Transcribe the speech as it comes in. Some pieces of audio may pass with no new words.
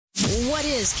What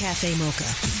is Cafe Mocha?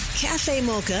 Cafe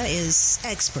Mocha is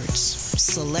experts,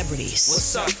 celebrities.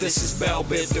 What's up? This is Belle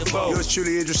Biv DeVoe. Yours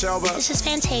truly, Idris Elba. This is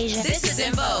Fantasia. This is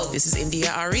En Vogue. This is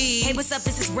India Ari. Hey, what's up?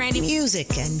 This is Brandy.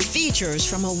 Music and features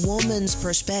from a woman's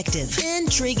perspective.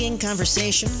 Intriguing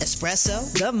conversation, espresso,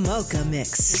 the Mocha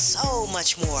Mix. So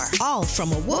much more. All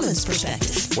from a woman's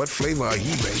perspective. What flavor are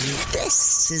you, baby?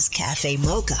 This is Cafe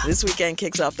Mocha. This weekend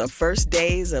kicks off the first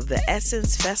days of the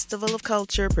Essence Festival of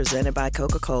Culture presented by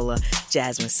Coca-Cola.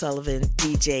 Jasmine Sullivan,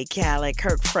 DJ Khaled,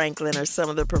 Kirk Franklin are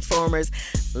some of the performers.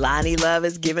 Lonnie Love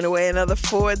is giving away another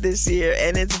Ford this year,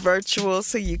 and it's virtual,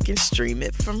 so you can stream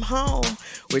it from home.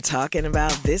 We're talking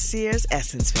about this year's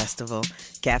Essence Festival.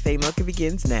 Cafe Mocha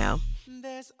begins now.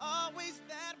 There's always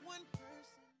that one person.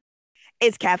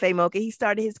 It's Cafe Mocha. He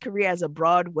started his career as a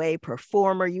Broadway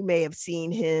performer. You may have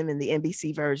seen him in the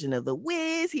NBC version of The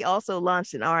Wiz. He also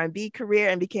launched an R&B career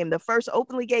and became the first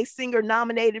openly gay singer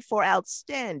nominated for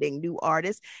Outstanding New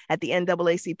Artist at the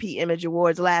NAACP Image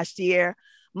Awards last year.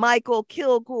 Michael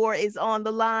Kilgore is on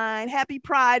the line. Happy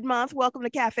Pride Month. Welcome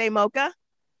to Cafe Mocha.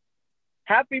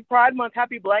 Happy Pride Month.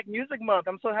 Happy Black Music Month.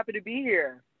 I'm so happy to be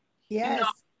here. Yes. You know,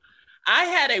 I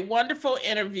had a wonderful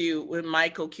interview with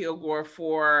Michael Kilgore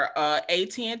for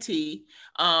AT&T.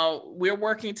 We're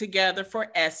working together for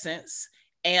Essence,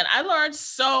 and I learned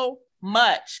so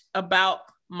much about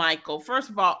Michael. First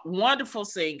of all, wonderful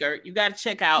singer. You got to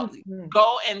check out,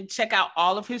 go and check out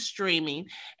all of his streaming.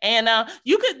 And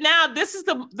you could now, this is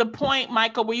the point,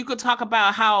 Michael, where you could talk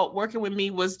about how working with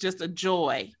me was just a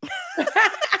joy.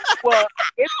 Well,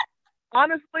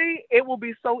 honestly, it will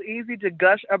be so easy to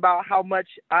gush about how much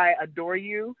I adore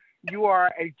you. You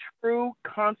are a true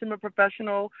consummate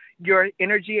professional. Your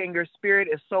energy and your spirit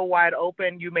is so wide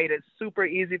open. You made it super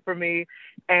easy for me.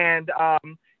 And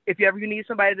if you ever need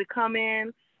somebody to come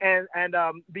in and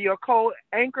be your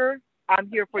co-anchor, I'm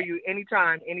here for you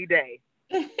anytime, any day.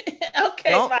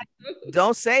 Okay.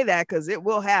 Don't say that, because it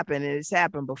will happen, and it's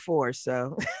happened before.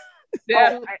 So,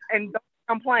 yeah. And don't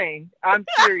complain. I'm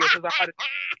serious.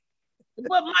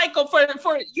 But Michael, for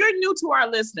you're new to our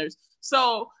listeners,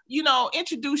 so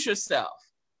introduce yourself.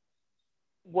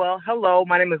 Well, hello.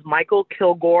 My name is Michael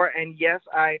Kilgore, and yes,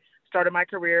 I started my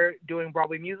career doing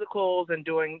Broadway musicals and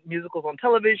doing musicals on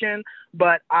television.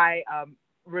 But I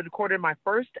recorded my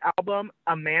first album,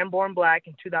 A Man Born Black,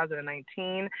 in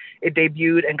 2019. It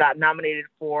debuted and got nominated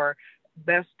for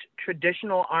Best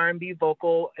Traditional R&B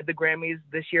Vocal at the Grammys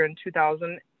this year in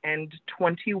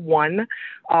 2021.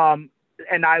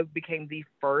 And I became the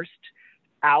first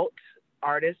out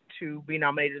artist to be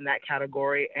nominated in that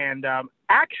category. And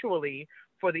actually,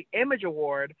 for the Image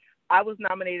Award, I was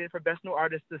nominated for Best New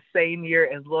Artist the same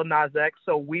year as Lil Nas X.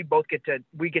 So we both get to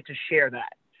share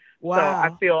that. Wow. So I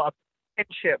feel a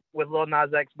kinship with Lil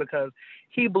Nas X because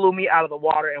he blew me out of the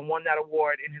water and won that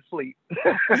award in his sleep.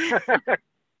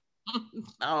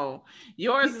 Oh,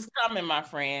 yours is coming, my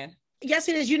friend. Yes,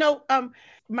 it is.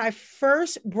 My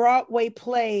first Broadway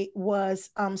play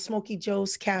was Smokey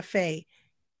Joe's Cafe.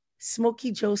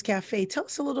 Smokey Joe's Cafe. Tell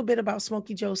us a little bit about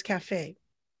Smokey Joe's Cafe.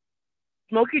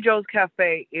 Smokey Joe's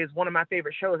Cafe is one of my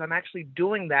favorite shows. I'm actually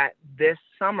doing that this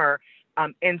summer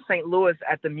in St. Louis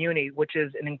at the Muni, which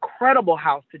is an incredible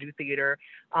house to do theater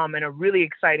and a really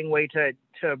exciting way to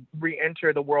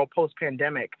re-enter the world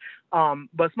post-pandemic.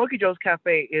 But Smokey Joe's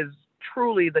Cafe is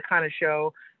truly the kind of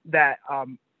show that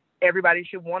everybody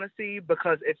should want to see,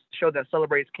 because it's a show that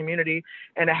celebrates community,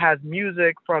 and it has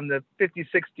music from the 50s,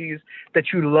 60s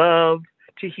that you love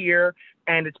to hear.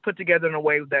 And it's put together in a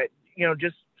way that,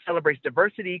 just celebrates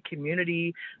diversity,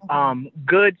 community,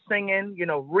 good singing,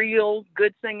 real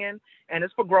good singing. And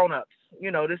it's for grown-ups.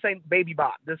 This ain't Baby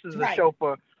Bop. This is a show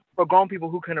for grown people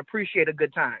who can appreciate a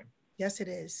good time. Yes, it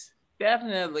is.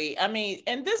 Definitely. I mean,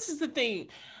 and this is the thing,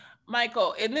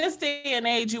 Michael, in this day and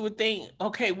age, you would think,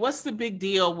 okay, what's the big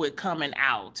deal with coming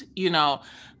out,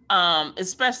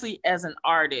 especially as an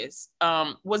artist?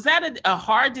 Was that a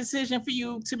hard decision for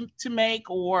you to make,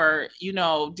 or,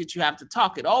 did you have to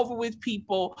talk it over with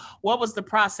people? What was the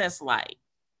process like?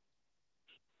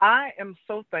 I am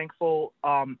so thankful.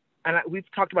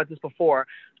 We've talked about this before.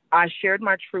 I shared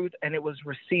my truth, and it was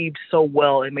received so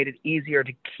well. It made it easier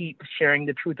to keep sharing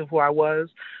the truth of who I was.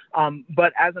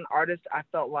 But as an artist, I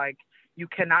felt like you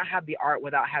cannot have the art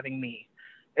without having me,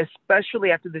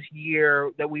 especially after this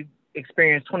year that we've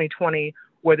experienced, 2020,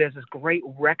 where there's this great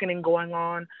reckoning going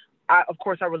on. Of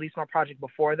course, I released my project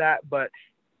before that, but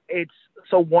it's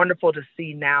so wonderful to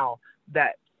see now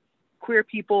that queer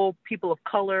people, people of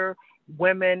color,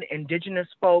 women, indigenous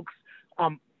folks,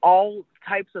 all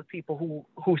types of people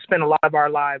who spend a lot of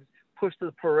our lives pushed to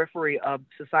the periphery of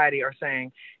society are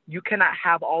saying, you cannot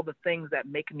have all the things that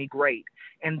make me great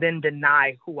and then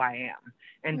deny who I am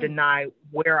and deny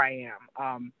where I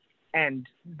am. And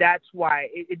that's why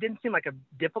it didn't seem like a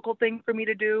difficult thing for me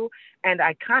to do. And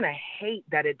I kind of hate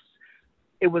that it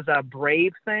was a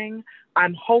brave thing.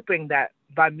 I'm hoping that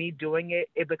by me doing it,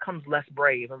 it becomes less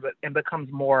brave and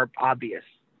becomes more obvious.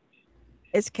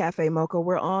 It's Cafe Mocha.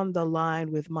 We're on the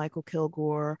line with Michael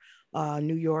Kilgore,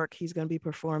 New York. He's going to be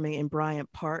performing in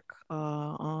Bryant Park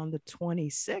on the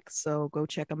 26th. So go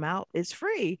check him out. It's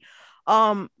free.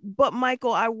 But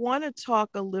Michael, I want to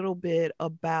talk a little bit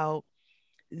about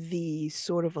the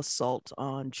sort of assault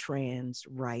on trans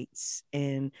rights.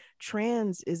 And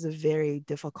trans is a very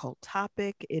difficult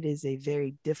topic. It is a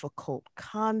very difficult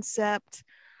concept.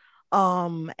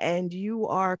 And you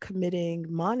are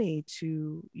committing money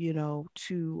to,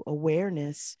 to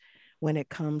awareness when it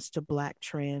comes to Black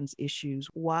trans issues.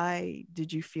 Why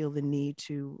did you feel the need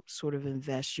to sort of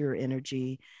invest your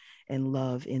energy and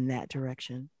love in that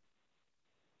direction?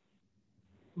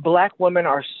 Black women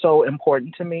are so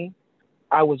important to me.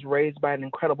 I was raised by an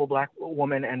incredible Black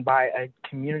woman and by a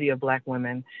community of Black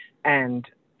women, and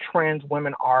trans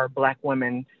women are Black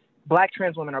women. Black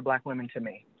trans women are Black women to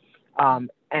me.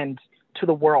 And to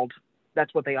the world,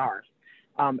 that's what they are.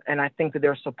 And I think that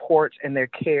their support and their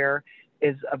care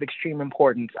is of extreme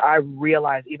importance. I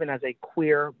realize even as a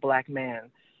queer Black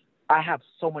man, I have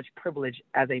so much privilege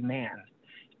as a man.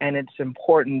 And it's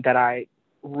important that I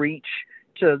reach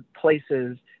to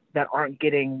places that aren't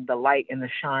getting the light and the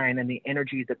shine and the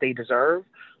energy that they deserve.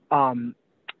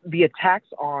 The attacks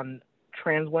on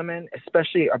trans women,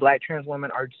 especially our Black trans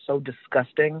women, are so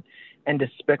disgusting and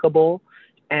despicable.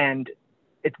 And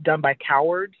it's done by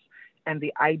cowards. And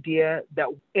the idea that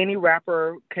any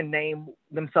rapper can name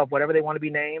themselves whatever they want to be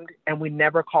named, and we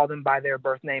never call them by their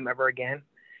birth name ever again.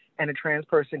 And a trans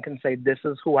person can say, this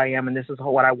is who I am and this is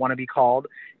what I want to be called.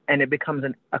 And it becomes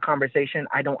a conversation.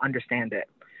 I don't understand it.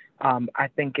 I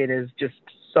think it is just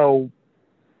so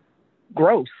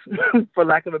gross, for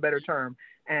lack of a better term.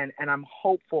 And I'm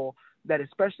hopeful that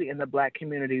especially in the Black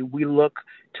community, we look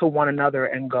to one another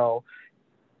and go,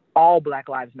 all Black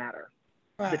lives matter.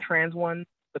 Right. The trans ones,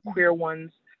 the queer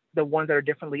ones, the ones that are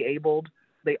differently abled,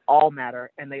 they all matter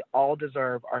and they all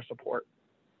deserve our support.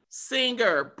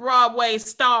 Singer, Broadway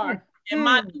star, and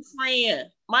my new friend,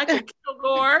 Michael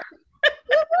Kilgore.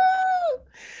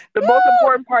 The most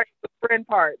important part is the friend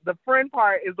part. The friend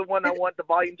part is the one I want the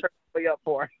volume turned way up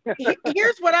for.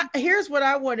 Here's what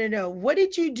I want to know. What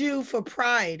did you do for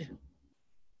Pride?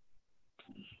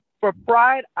 For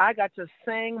Pride, I got to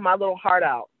sing my little heart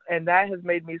out, and that has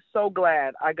made me so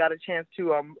glad. I got a chance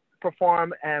to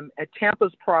perform at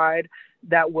Tampa's Pride.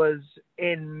 That was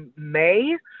in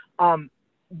May.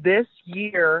 This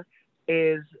year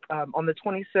is on the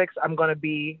 26th, I'm going to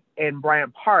be in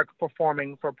Bryant Park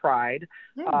performing for Pride.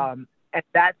 And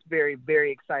that's very,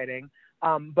 very exciting.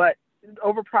 But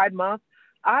over Pride Month,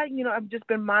 I've just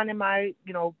been minding my,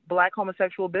 Black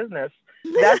homosexual business.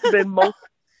 That's been most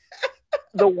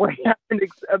the way I've been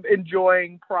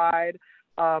enjoying Pride.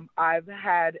 I've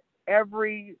had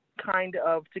every kind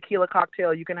of tequila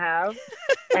cocktail you can have.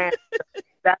 And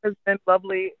that has been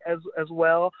lovely as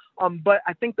well. But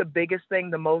I think the biggest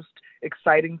thing, the most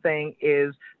exciting thing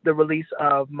is the release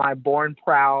of my Born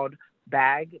Proud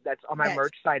bag that's on my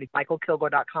merch site,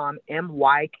 michaelkilgore.com,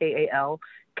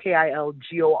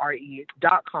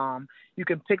 MYKALKILGORE.com. You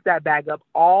can pick that bag up.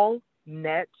 All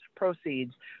net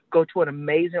proceeds go to an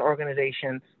amazing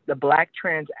organization, the Black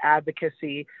Trans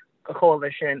Advocacy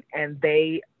Coalition, and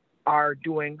they are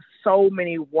doing so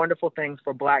many wonderful things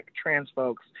for Black trans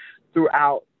folks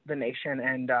throughout the nation.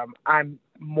 And I'm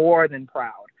more than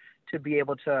proud to be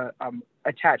able to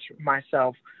attach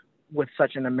myself with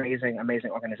such an amazing,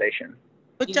 amazing organization.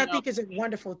 Which I think is a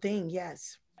wonderful thing,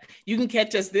 yes. You can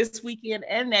catch us this weekend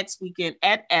and next weekend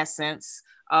at Essence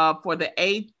for the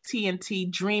AT&T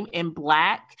Dream in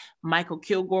Black. Michael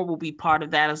Kilgore will be part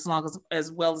of that as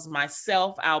well as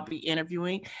myself. I'll be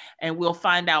interviewing, and we'll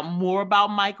find out more about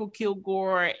Michael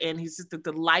Kilgore, and he's just a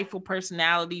delightful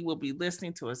personality. We'll be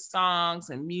listening to his songs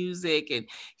and music, and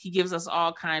he gives us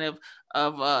all kind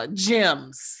of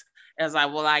gems, as I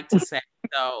would like to say.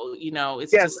 So,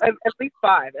 it's just at least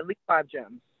five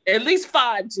gems. At least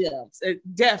 5 gems,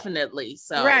 definitely.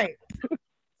 So, right.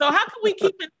 So how can we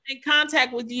keep in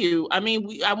contact with you? I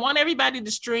mean, I want everybody to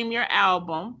stream your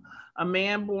album, A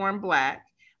Man Born Black.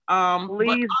 Please. But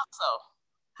also,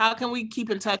 how can we keep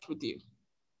in touch with you?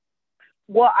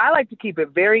 Well, I like to keep it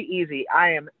very easy.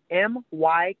 I am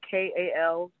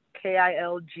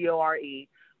MYKALKILGORE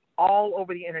all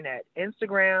over the internet,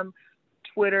 Instagram,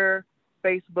 Twitter,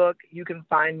 Facebook, you can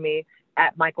find me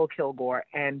at Michael Kilgore.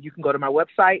 And you can go to my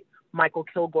website,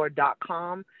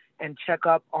 michaelkilgore.com, and check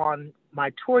up on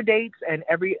my tour dates and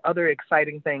every other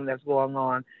exciting thing that's going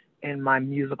on in my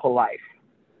musical life.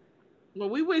 Well,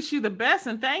 we wish you the best,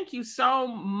 and thank you so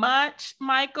much,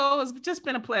 Michael. It's just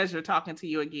been a pleasure talking to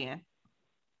you again.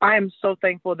 I am so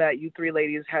thankful that you three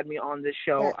ladies had me on this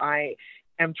show. Yeah. I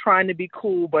am trying to be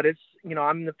cool, but it's,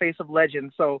 I'm in the face of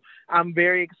legend, so I'm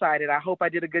very excited. I hope I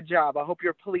did a good job. I hope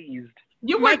you're pleased.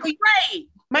 You were Michael, great.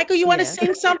 Michael, you want to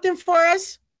sing something for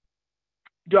us?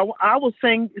 I will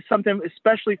sing something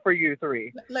especially for you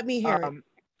three. Let me hear it.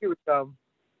 Here we go.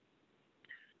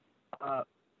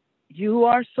 You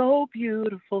are so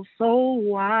beautiful, so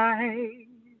wise.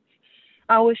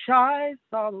 I wish I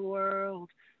saw the world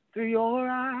through your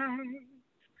eyes.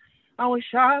 I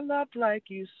wish I loved like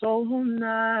you, so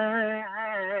nice.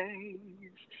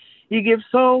 You give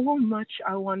so much,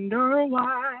 I wonder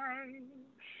why.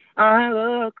 I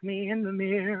look me in the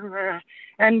mirror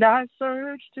and I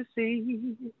search to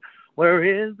see, where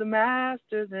is the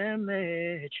master's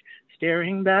image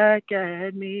staring back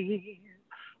at me?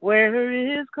 Where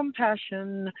is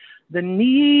compassion, the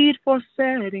need for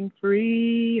setting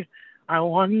free? I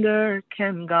wonder,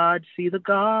 can God see the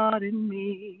God in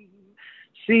me?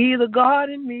 See the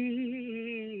God in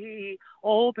me.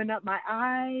 Open up my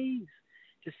eyes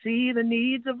to see the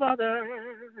needs of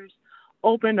others.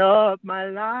 Open up my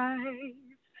life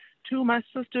to my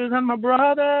sisters and my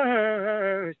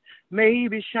brothers.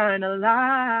 Maybe shine a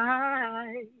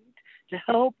light to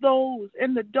help those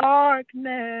in the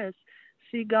darkness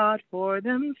see God for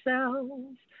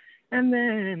themselves, and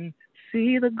then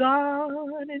see the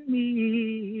God in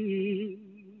me.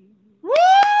 Woo!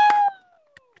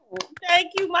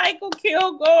 Thank you, Michael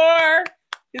Kilgore.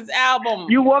 His album.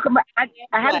 You're welcome. I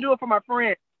had to do it for my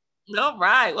friend. All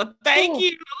right. Well, thank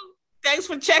you. Thanks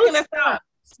for checking us out.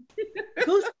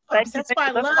 That's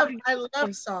why I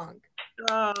love song.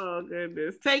 Oh,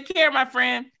 goodness. Take care, my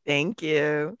friend. Thank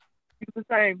you. It's the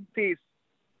same. Peace.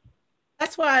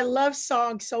 That's why I love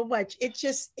songs so much.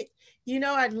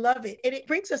 I love it. And it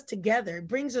brings us together. It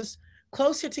brings us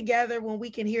closer together when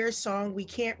we can hear a song. We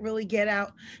can't really get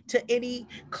out to any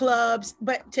clubs,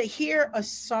 but to hear a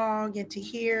song and to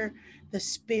hear the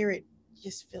spirit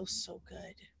just feels so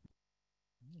good.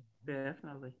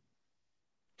 Definitely.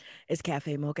 It's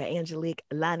Cafe Mocha, Angelique,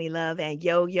 Lonnie Love, and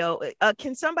Yo Yo.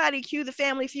 Can somebody cue the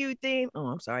Family Feud theme? Oh,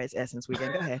 I'm sorry. It's Essence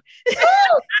Weekend. Go ahead.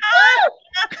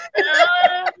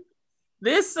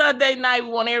 This Sunday night,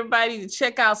 we want everybody to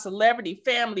check out Celebrity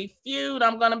Family Feud.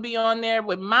 I'm going to be on there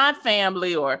with my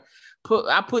family, I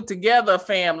put together a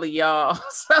family, y'all.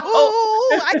 So,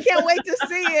 I can't wait to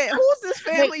see it. Who's this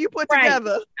family you put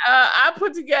together? I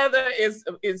put together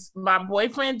is my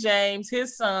boyfriend, James,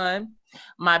 his son,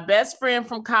 my best friend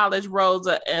from college,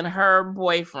 Rosa, and her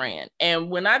boyfriend. And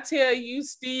when I tell you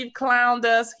Steve clowned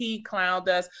us, he clowned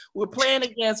us. We're playing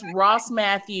against Ross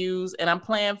Matthews, and I'm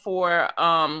playing for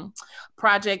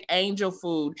Project Angel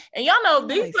Food. And y'all know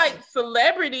these like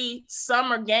celebrity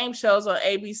summer game shows on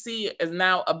ABC is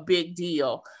now a big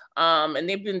deal. And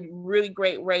they've been really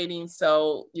great ratings.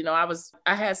 So,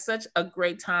 I had such a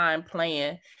great time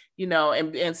playing,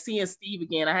 and seeing Steve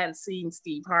again. I hadn't seen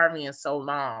Steve Harvey in so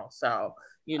long. So,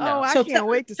 I can't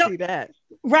wait to see that.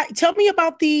 Right. Tell me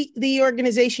about the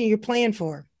organization you're playing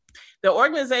for. The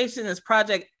organization is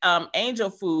Project Angel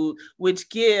Food, which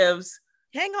gives...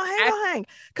 Hang on.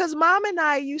 Because Mom and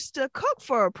I used to cook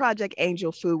for Project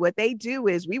Angel Food. What they do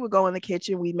is we would go in the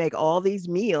kitchen, we'd make all these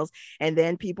meals, and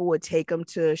then people would take them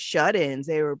to shut-ins.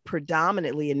 They were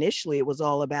initially, it was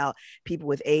all about people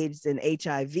with AIDS and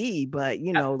HIV. But,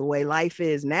 the way life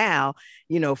is now,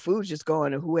 food's just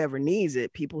going to whoever needs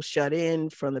it. People shut in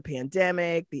from the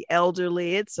pandemic, the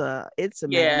elderly. It's a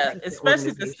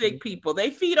especially the sick people. They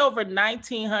feed over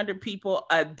 1,900 people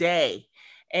a day.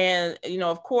 And,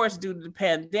 of course, due to the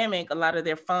pandemic, a lot of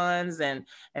their funds and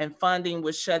funding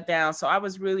was shut down. So I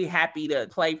was really happy to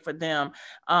play for them.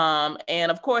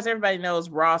 And of course, everybody knows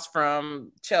Ross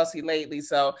from Chelsea Lately.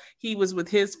 So he was with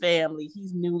his family.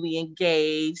 He's newly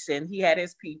engaged and he had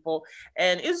his people.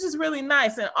 And it's just really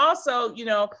nice. And also,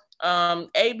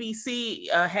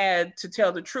 ABC had To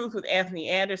Tell the Truth with Anthony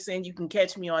Anderson. You can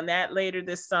catch me on that later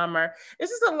this summer. It's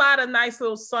just a lot of nice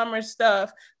little summer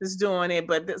stuff that's doing it.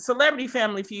 But the Celebrity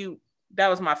Family Feud, that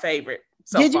was my favorite.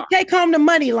 Did you take home the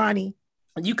money, Lonnie?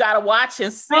 You got to watch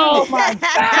and see. Oh my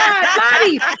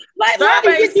God,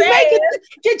 Lonnie,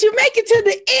 did you make it to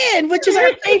the end, which is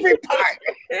her favorite part?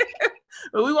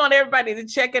 But we want everybody to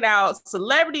check it out.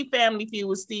 Celebrity Family Feud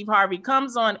with Steve Harvey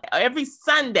comes on every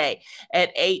Sunday at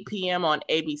 8 p.m. on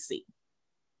ABC.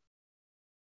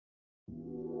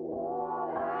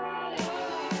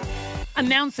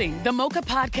 Announcing the Mocha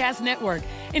Podcast Network,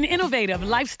 an innovative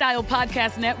lifestyle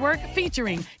podcast network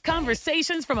featuring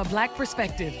conversations from a Black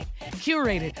perspective.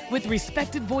 Curated with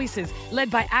respected voices, led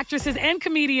by actresses and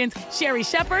comedians Sherry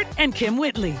Shepherd and Kim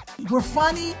Whitley. We're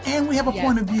funny and we have a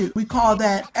point of view. We call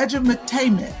that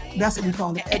edutainment. That's what we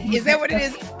call it. Is that what it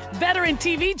is? Veteran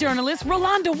TV journalist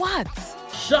Rolanda Watts.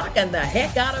 Shocking the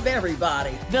heck out of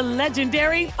everybody. The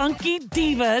legendary Funky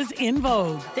Divas in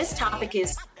Vogue. This topic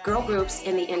is girl groups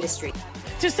in the industry.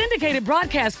 To syndicated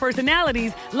broadcast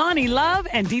personalities Lonnie Love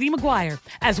and Dee Dee McGuire,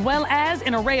 as well as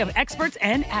an array of experts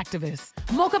and activists.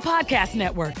 Mocha Podcast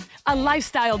Network, a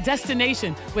lifestyle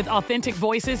destination with authentic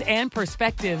voices and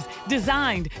perspectives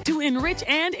designed to enrich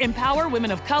and empower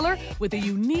women of color with a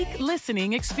unique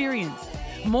listening experience.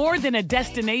 More than a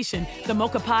destination, the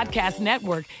Mocha Podcast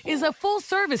Network is a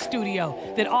full-service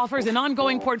studio that offers an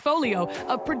ongoing portfolio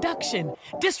of production,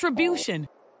 distribution,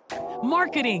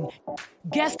 marketing,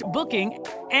 guest booking,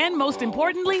 and most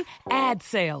importantly, ad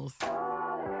sales.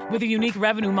 With a unique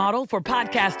revenue model for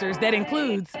podcasters that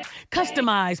includes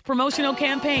customized promotional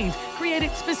campaigns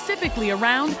created specifically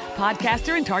around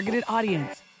podcaster and targeted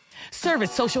audience,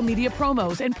 service social media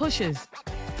promos and pushes,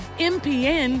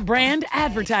 MPN brand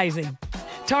advertising,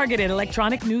 targeted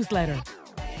electronic newsletter,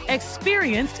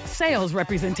 experienced sales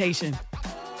representation.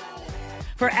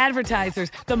 For advertisers,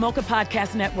 the Mocha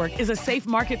Podcast Network is a safe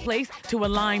marketplace to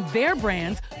align their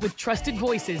brands with trusted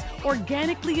voices,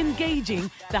 organically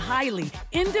engaging the highly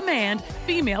in-demand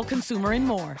female consumer and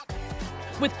more.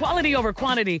 With quality over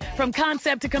quantity, from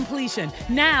concept to completion,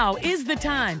 now is the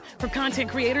time for content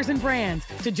creators and brands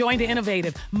to join the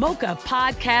innovative Mocha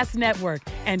Podcast Network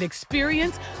and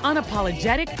experience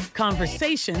unapologetic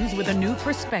conversations with a new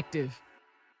perspective.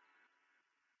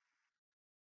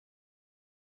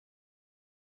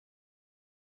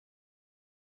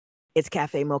 It's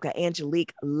Cafe Mocha,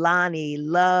 Angelique, Lonnie,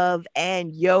 Love,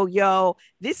 and Yo-Yo.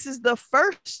 This is the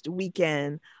first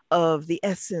weekend of the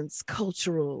Essence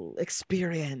Cultural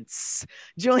Experience.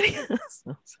 Joining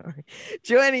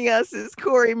us is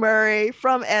Corey Murray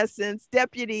from Essence,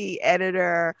 Deputy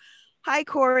Editor. Hi,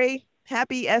 Corey.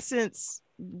 Happy Essence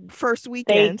first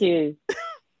weekend. Thank you.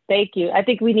 Thank you. I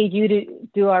think we need you to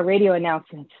do our radio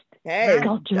announcements. Hey,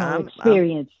 Cultural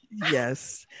Experience.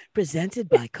 Yes. Presented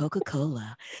by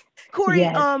Coca-Cola. Corey,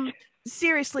 Yes.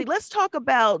 Seriously, let's talk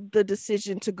about the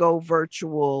decision to go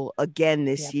virtual again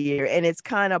this year. And it's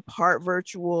kind of part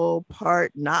virtual,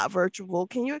 part not virtual.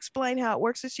 Can you explain how it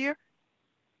works this year?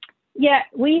 Yeah,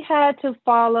 we had to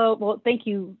follow. Well, thank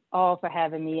you all for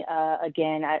having me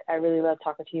again. I really love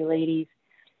talking to you ladies.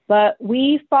 But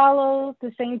we follow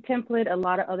the same template a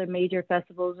lot of other major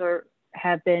festivals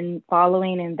have been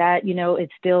following, and that, it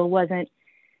still wasn't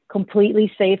completely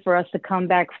safe for us to come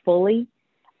back fully.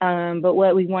 But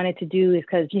what we wanted to do is,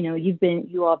 because,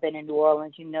 you all been in New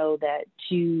Orleans, that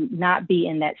to not be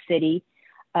in that city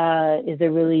is a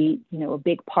really, a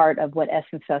big part of what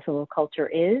Essence Festival of Culture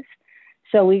is.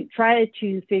 So we tried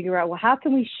to figure out, well, how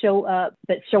can we show up,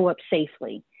 but show up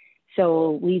safely?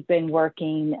 So we've been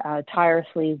working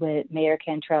tirelessly with Mayor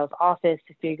Cantrell's office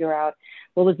to figure out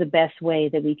what was the best way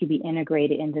that we could be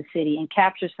integrated in the city and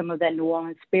capture some of that New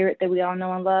Orleans spirit that we all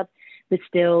know and love, but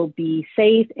still be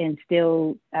safe and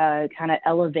still kind of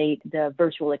elevate the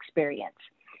virtual experience.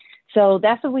 So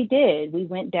that's what we did. We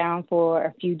went down for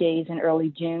a few days in early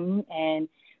June and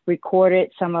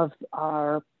recorded some of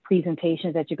our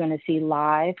presentations that you're going to see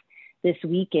live this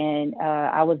weekend.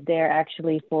 I was there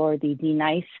actually for the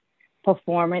D-Nice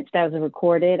performance that was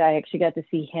recorded. I actually got to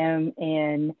see him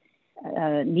and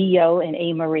Neo and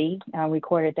A. Marie.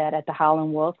 Recorded that at the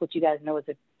Howlin' Wolf, which you guys know is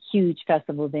a huge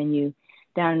festival venue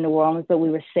down in New Orleans, but we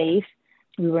were safe.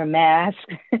 We were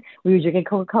masked. We were drinking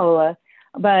Coca-Cola,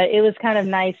 but it was kind of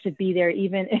nice to be there,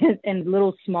 even in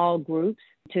little small groups,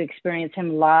 to experience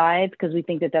him live, because we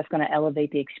think that that's going to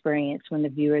elevate the experience when the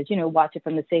viewers, watch it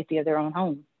from the safety of their own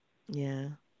home. Yeah.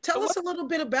 Tell us a little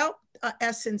bit about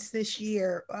Essence this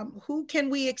year. Who can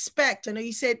we expect? I know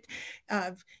you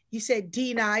said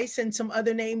D-Nice and some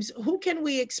other names. Who can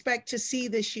we expect to see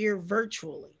this year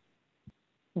virtually?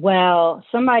 Well,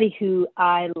 somebody who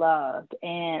I loved,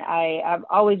 and I've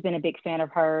always been a big fan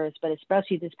of hers, but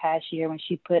especially this past year when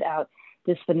she put out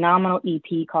this phenomenal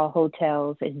EP called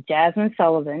Hotels, is Jazmine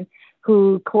Sullivan,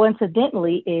 who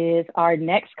coincidentally is our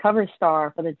next cover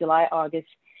star for the July-August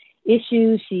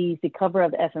issue. She's the cover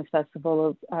of the Essence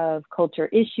Festival of Culture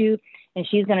issue, and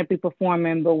she's going to be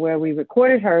performing, but where we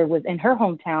recorded her was in her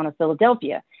hometown of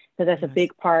Philadelphia, so that's a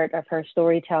big part of her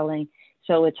storytelling.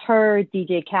 So it's her,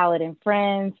 DJ Khaled and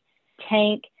Friends,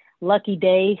 Tank, Lucky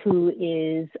Day, who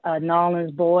is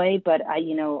Nolan's boy, but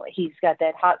he's got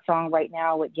that hot song right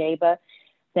now with Yaba.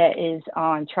 that is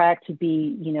on track to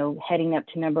be, heading up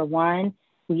to number one.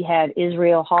 We have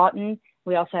Israel Houghton.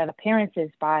 We also have appearances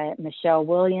by Michelle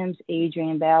Williams,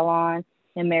 Adrienne Bailon,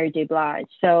 and Mary J. Blige.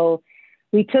 So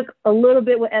we took a little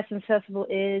bit what Essence Festival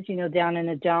is, down in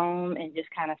the dome, and just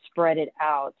kind of spread it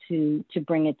out to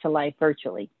bring it to life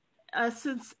virtually.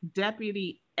 Essence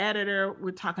deputy editor,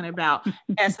 we're talking about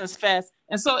Essence Fest.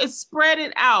 And so it's spread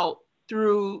it out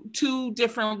through 2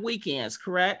 different weekends,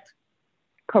 correct?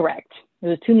 Correct. It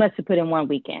was too much to put in one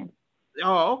weekend.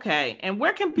 Oh, okay. And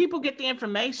where can people get the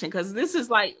information? Because this is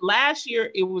like last year,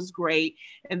 it was great.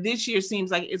 And this year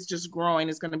seems like it's just growing.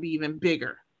 It's going to be even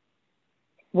bigger.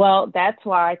 Well, that's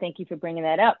why thank you for bringing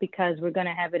that up, because we're going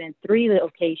to have it in 3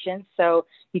 locations. So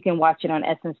you can watch it on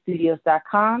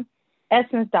essencestudios.com,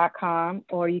 essence.com,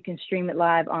 or you can stream it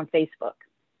live on Facebook.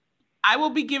 I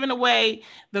will be giving away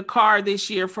the car this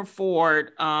year for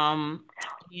Ford. And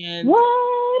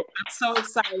what? I'm so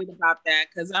excited about that,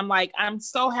 because I'm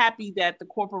so happy that the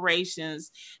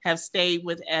corporations have stayed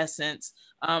with Essence.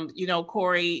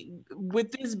 Corey,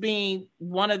 with this being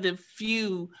one of the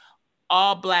few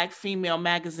all Black female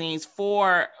magazines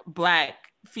for Black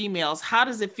females, how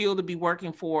does it feel to be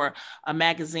working for a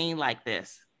magazine like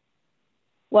this?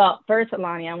 Well, first,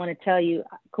 Alani, I want to tell you,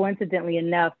 coincidentally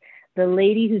enough, the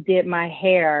lady who did my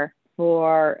hair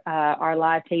for our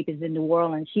live tape is in New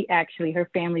Orleans. Her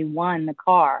family won the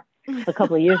car a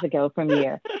couple of years ago from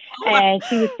here. And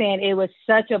she was saying it was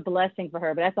such a blessing for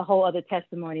her, but that's a whole other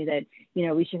testimony that,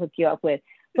 we should hook you up with.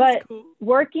 But cool.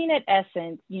 Working at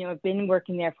Essence, I've been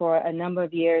working there for a number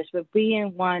of years, but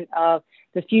being one of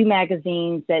the few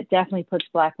magazines that definitely puts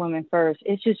Black women first,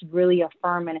 it's just really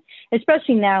affirming,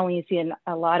 especially now when you see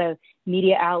a lot of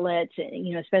media outlets,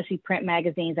 especially print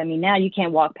magazines. I mean, now you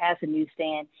can't walk past a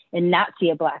newsstand and not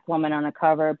see a Black woman on a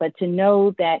cover, but to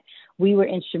know that we were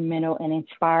instrumental in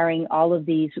inspiring all of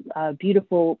these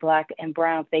beautiful Black and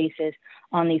brown faces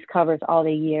on these covers all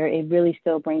the year, it really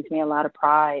still brings me a lot of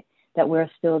pride that we're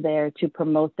still there to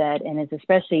promote that. And it's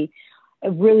especially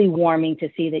really warming to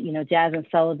see that, Jasmine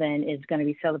Sullivan is going to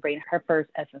be celebrating her first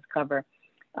Essence cover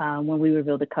when we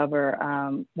reveal the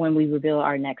cover, when we reveal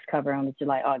our next cover on the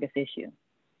July-August issue.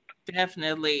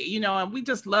 Definitely. And we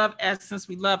just love Essence.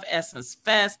 We love Essence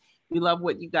Fest. We love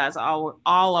what you guys are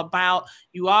all about.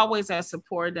 You always have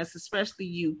supported us, especially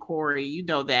you, Corey. You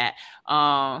know that.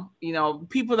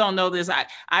 People don't know this.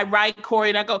 I write Corey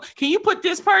and I go, can you put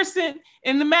this person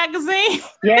in the magazine?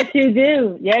 Yes, you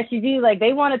do. Yes, you do. Like,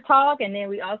 they want to talk, and then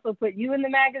we also put you in the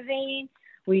magazine.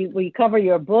 We cover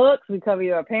your books. We cover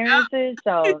your appearances.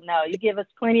 So, no, you give us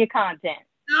plenty of content.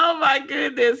 Oh my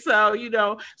goodness. So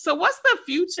what's the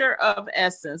future of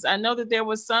Essence? I know that there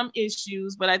was some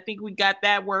issues, but I think we got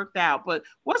that worked out. But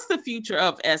what's the future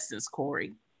of Essence,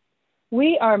 Corey?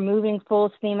 We are moving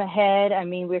full steam ahead. I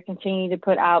mean, we're continuing to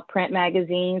put out print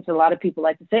magazines. A lot of people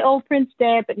like to say, oh, print's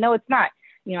dead, but no, it's not.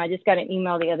 I just got an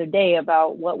email the other day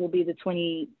about what will be the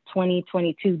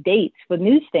 2022 dates for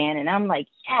Newsstand. And I'm like,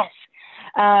 yes.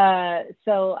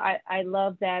 So I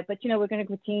love that. But, we're going to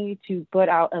continue to put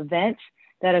out events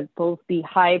that'll both be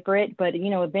hybrid, but,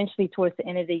 eventually towards the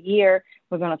end of the year,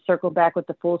 we're going to circle back with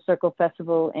the Full Circle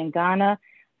Festival in Ghana,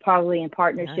 probably in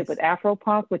partnership with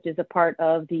Afropunk, which is a part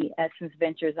of the Essence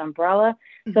Ventures umbrella.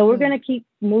 Mm-hmm. So we're going to keep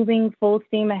moving full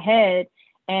steam ahead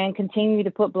and continue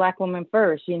to put Black women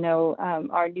first.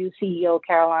 Our new CEO,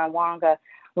 Caroline Wanga,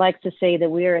 likes to say that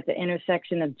we are at the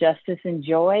intersection of justice and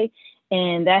joy.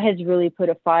 And that has really put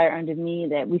a fire under me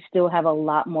that we still have a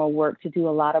lot more work to do,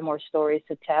 a lot of more stories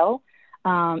to tell.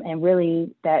 And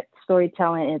really that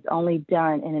storytelling is only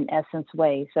done in an Essence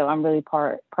way. So I'm really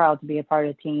proud to be a part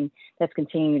of the team that's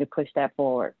continuing to push that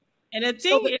forward. And the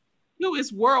thing is,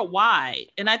 it's worldwide.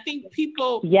 And I think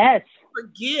people forget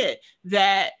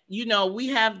that, we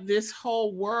have this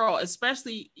whole world,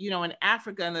 especially, in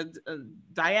Africa and the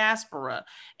diaspora.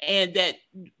 And that,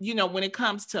 when it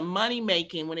comes to money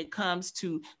making, when it comes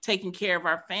to taking care of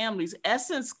our families,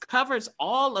 Essence covers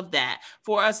all of that.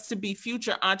 For us to be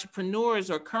future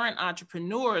entrepreneurs or current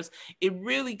entrepreneurs, it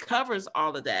really covers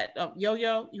all of that.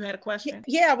 Yo-Yo, you had a question?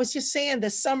 Yeah, I was just saying the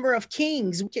Summer of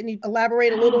Kings. Can you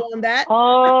elaborate a little on that?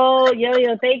 Oh,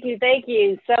 Yo-Yo, thank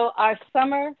you. So our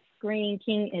Summer Screen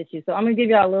King issue. So I'm going to give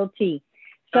you all a little tea.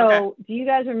 So Do you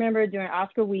guys remember during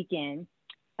Oscar weekend,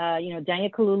 Daniel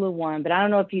Kaluuya won, but I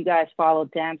don't know if you guys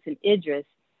followed Damson Idris,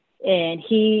 and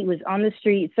he was on the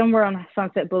street somewhere on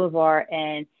Sunset Boulevard,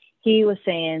 and he was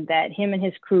saying that him and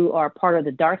his crew are part of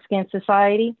the Dark Skin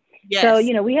Society. Yes. So,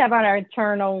 we have our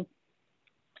internal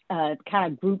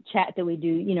kind of group chat that we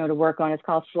do, to work on. It's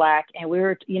called Slack. And we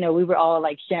were all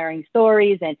like sharing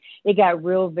stories, and it got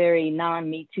very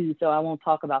non-Me Too. So I won't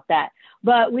talk about that.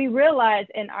 But we realized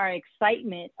in our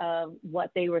excitement of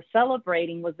what they were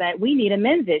celebrating was that we need a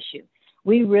men's issue.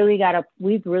 We've really got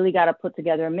to put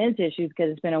together a men's issue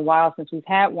because it's been a while since we've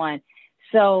had one.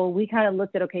 So we kind of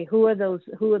looked at, okay, who are those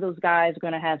guys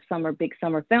going to have big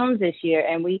summer films this year?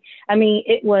 And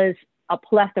it was a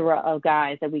plethora of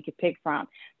guys that we could pick from.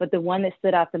 But the one that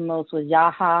stood out the most was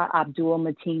Yahya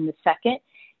Abdul-Mateen II.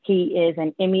 He is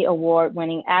an Emmy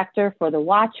Award-winning actor for The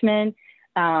Watchmen.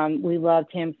 We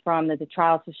loved him from the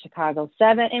Trials of Chicago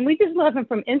 7. And we just love him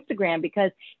from Instagram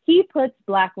because he puts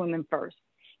Black women first.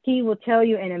 He will tell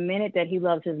you in a minute that he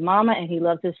loves his mama and he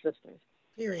loves his sisters.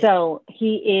 Period. So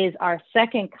he is our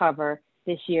second cover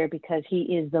this year because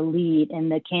he is the lead in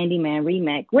the Candyman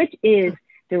remake, which is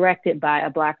directed by a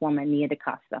Black woman, Nia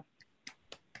DaCosta.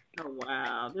 Oh,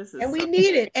 wow. And we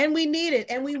need it. And we need it.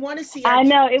 And we want to see. I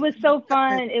know. It was so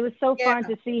fun. It was so fun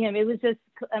to see him. It was just,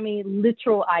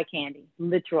 literal eye candy.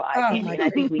 Literal eye candy. And I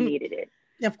think we needed it.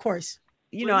 Of course.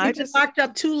 I just locked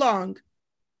up too long.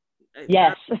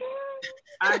 Yes.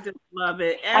 I just love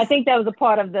it. I think that was a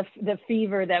part of the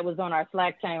fever that was on our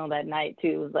Slack channel that night too.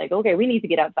 It was like, okay, we need to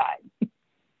get outside.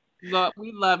 Look,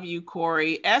 we love you,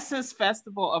 Corey. Essence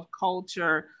Festival of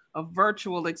Culture, a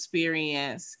virtual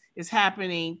experience, is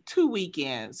happening 2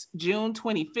 weekends, June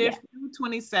 25th through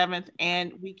 27th,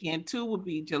 and weekend 2 will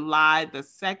be July the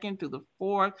 2nd through the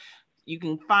 4th. You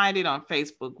can find it on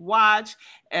Facebook Watch,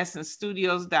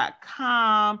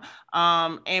 essencestudios.com.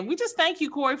 And we just thank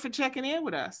you, Corey, for checking in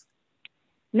with us.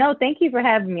 No, thank you for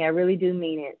having me. I really do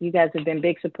mean it. You guys have been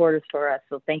big supporters for us,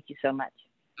 so thank you so much.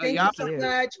 Thank you so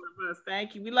much.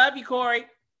 Thank you. We love you, Corey.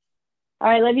 All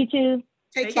right, love you too.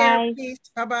 Take care. Peace.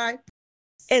 Bye-bye.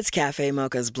 It's Cafe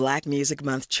Mocha's Black Music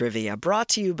Month Trivia, brought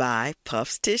to you by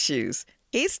Puffs Tissues.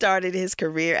 He started his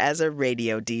career as a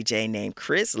radio DJ named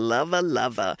Chris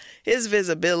Lova. His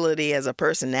visibility as a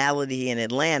personality in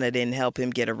Atlanta didn't help him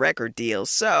get a record deal,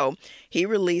 so he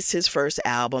released his first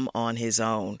album on his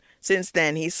own. Since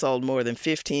then, he's sold more than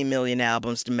 15 million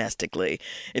albums domestically.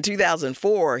 In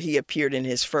 2004, he appeared in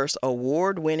his first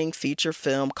award-winning feature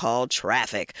film called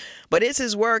Traffic. But it's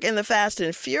his work in the Fast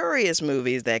and Furious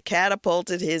movies that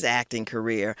catapulted his acting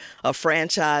career, a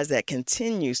franchise that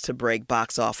continues to break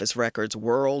box office records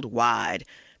worldwide.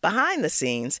 Behind the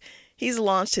scenes, he's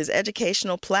launched his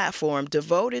educational platform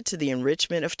devoted to the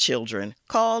enrichment of children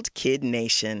called Kid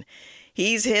Nation.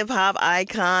 He's hip-hop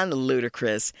icon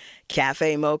Ludacris.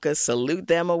 Cafe Mocha Salute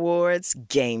Them Awards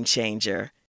Game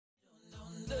Changer.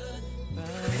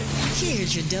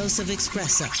 Here's your dose of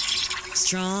espresso.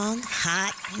 Strong,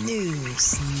 hot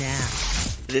news now.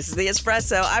 This is the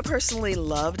Espresso. I personally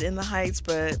loved In the Heights,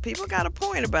 but people got a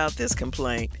point about this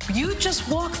complaint. You just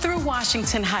walk through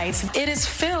Washington Heights. It is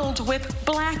filled with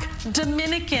Black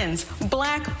Dominicans,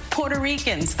 Black Puerto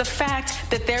Ricans. The fact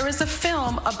that there is a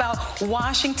film about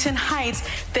Washington Heights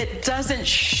that doesn't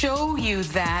show you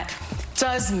that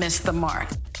does miss the mark.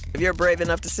 If you're brave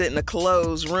enough to sit in a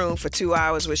closed room for 2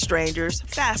 hours with strangers,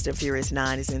 Fast and Furious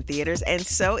 9 is in theaters, and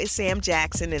so is Sam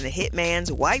Jackson in The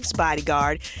Hitman's Wife's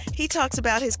Bodyguard. He talks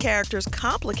about his character's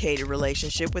complicated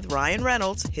relationship with Ryan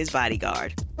Reynolds, his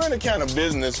bodyguard. We're in the kind of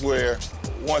business where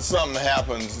once something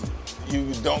happens,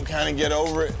 you don't kind of get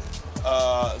over it.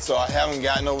 So I haven't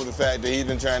gotten over the fact that he's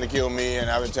been trying to kill me and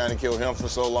I've been trying to kill him for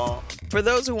so long. For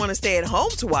those who want to stay at home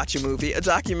to watch a movie, a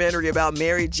documentary about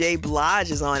Mary J. Blige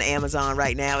is on Amazon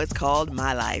right now. It's called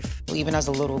My Life. Even as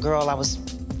a little girl, I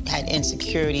had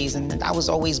insecurities and I was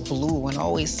always blue and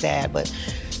always sad, but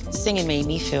singing made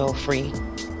me feel free.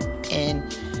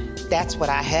 And that's what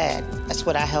I had. That's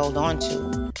what I held on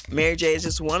to. Mary J. is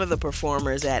just one of the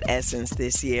performers at Essence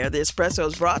this year. The Espresso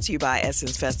is brought to you by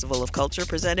Essence Festival of Culture,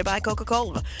 presented by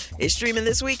Coca-Cola. It's streaming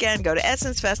this weekend. Go to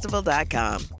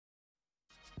essencefestival.com.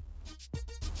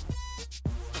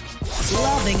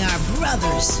 Loving our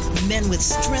brothers, men with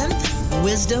strength,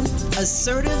 wisdom,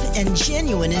 assertive, and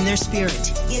genuine in their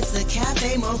spirit. It's the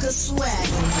Cafe Mocha Swag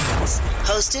Awards,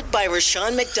 hosted by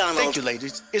Rashawn McDonald. Thank you,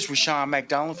 ladies. It's Rashawn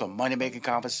McDonald from Money Making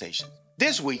Conversation.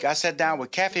 This week, I sat down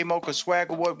with Cafe Mocha Swag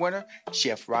Award winner,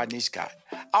 Chef Rodney Scott,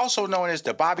 also known as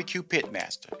the Barbecue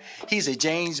Pitmaster. He's a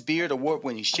James Beard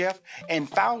Award-winning chef and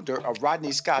founder of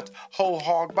Rodney Scott's Whole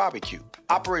Hog Barbecue,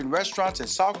 operating restaurants in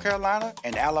South Carolina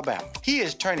and Alabama. He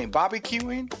is turning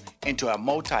barbecuing into a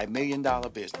multi-million-dollar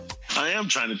business. I am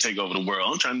trying to take over the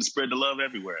world. I'm trying to spread the love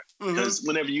everywhere. Because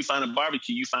whenever you find a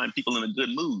barbecue, you find people in a good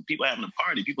mood, people having a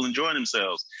party, people enjoying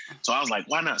themselves. So I was like,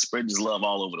 why not spread this love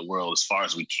all over the world as far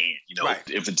as we can? You know,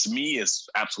 if it's me, it's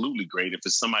absolutely great. If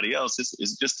it's somebody else,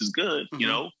 it's just as good, you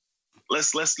know?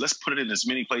 let's put it in as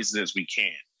many places as we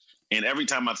can. And every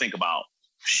time I think about,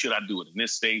 should I do it in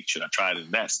this state? Should I try it in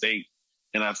that state?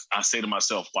 And I say to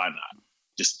myself, why not?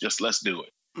 Just let's do it.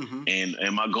 Mm-hmm.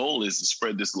 And my goal is to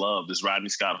spread this love, this Rodney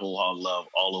Scott Whole Hog love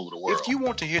all over the world. If you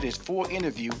want to hear this full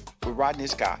interview with Rodney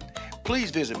Scott,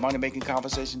 please visit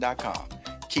moneymakingconversation.com.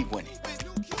 Keep winning.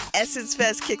 Essence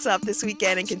Fest kicks off this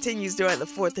weekend and continues during the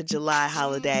 4th of July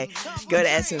holiday. Go to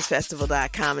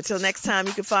essencefestival.com. Until next time,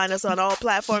 you can find us on all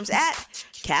platforms at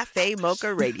Cafe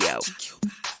Mocha Radio.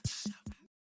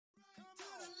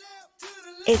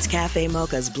 It's Cafe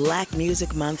Mocha's Black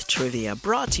Music Month trivia,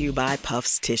 brought to you by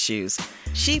Puffs Tissues.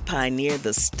 She pioneered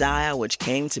the style which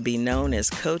came to be known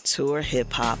as couture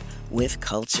hip-hop with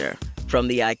culture. From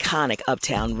the iconic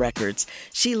Uptown Records,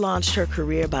 she launched her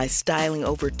career by styling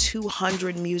over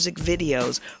 200 music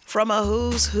videos from a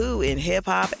who's who in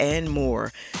hip-hop and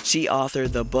more. She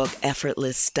authored the book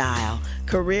Effortless Style,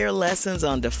 Career Lessons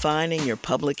on Defining Your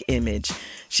Public Image.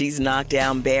 She's knocked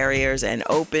down barriers and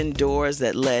opened doors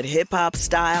that led hip-hop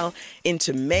style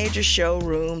into major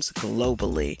showrooms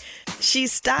globally.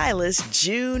 She's stylist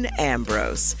June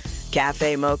Ambrose.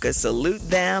 Cafe Mocha salute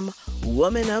them,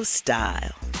 woman of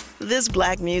style. This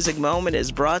Black Music Moment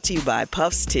is brought to you by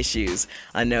Puffs Tissues.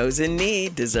 A nose in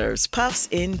need deserves Puffs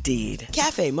indeed.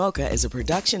 Cafe Mocha is a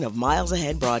production of Miles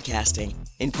Ahead Broadcasting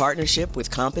in partnership with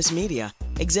Compass Media.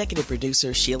 Executive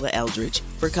producer Sheila Eldridge.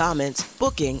 For comments,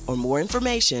 booking, or more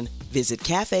information, visit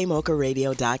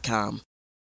cafemocharadio.com.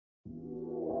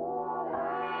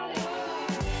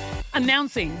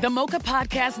 Announcing the Mocha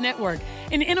Podcast Network,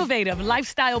 an innovative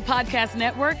lifestyle podcast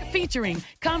network featuring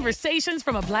conversations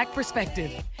from a Black perspective.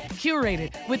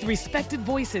 Curated with respected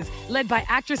voices, led by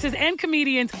actresses and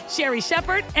comedians Sherry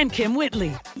Shepard and Kim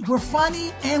Whitley. We're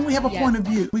funny and we have a point of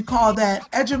view. We call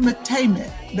that edutainment.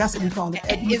 That's what we call it.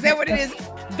 Is that what it is?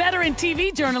 Veteran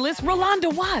TV journalist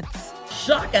Rolanda Watts.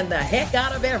 Shocking the heck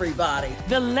out of everybody.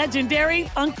 The legendary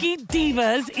Funky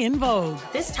Divas in Vogue.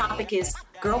 This topic is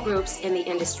girl groups in the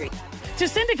industry. To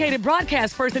syndicated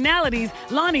broadcast personalities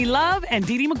Lonnie Love and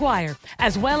Dee Dee McGuire,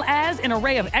 as well as an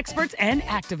array of experts and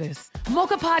activists.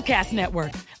 Mocha Podcast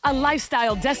Network, a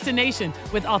lifestyle destination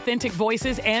with authentic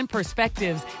voices and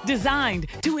perspectives designed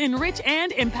to enrich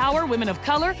and empower women of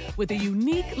color with a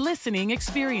unique listening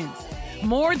experience.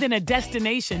 More than a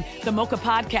destination, the Mocha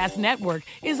Podcast Network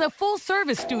is a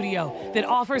full-service studio that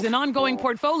offers an ongoing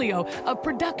portfolio of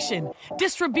production,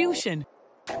 distribution,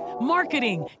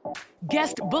 marketing,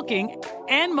 guest booking,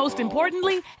 and most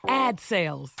importantly, ad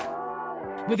sales.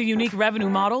 With a unique revenue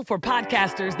model for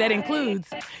podcasters that includes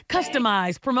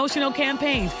customized promotional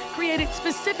campaigns created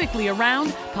specifically around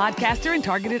podcaster and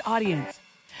targeted audience,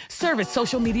 service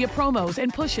social media promos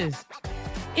and pushes,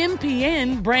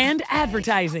 MPN brand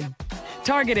advertising,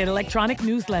 targeted electronic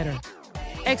newsletter,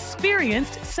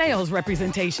 experienced sales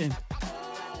representation.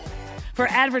 For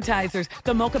advertisers,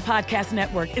 the Mocha Podcast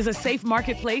Network is a safe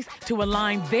marketplace to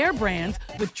align their brands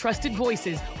with trusted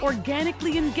voices,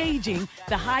 organically engaging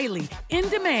the highly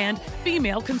in-demand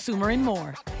female consumer and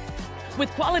more. With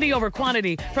quality over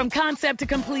quantity, from concept to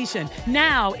completion,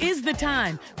 now is the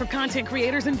time for content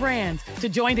creators and brands to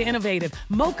join the innovative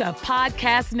Mocha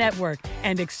Podcast Network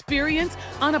and experience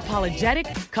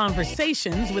unapologetic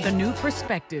conversations with a new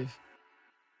perspective.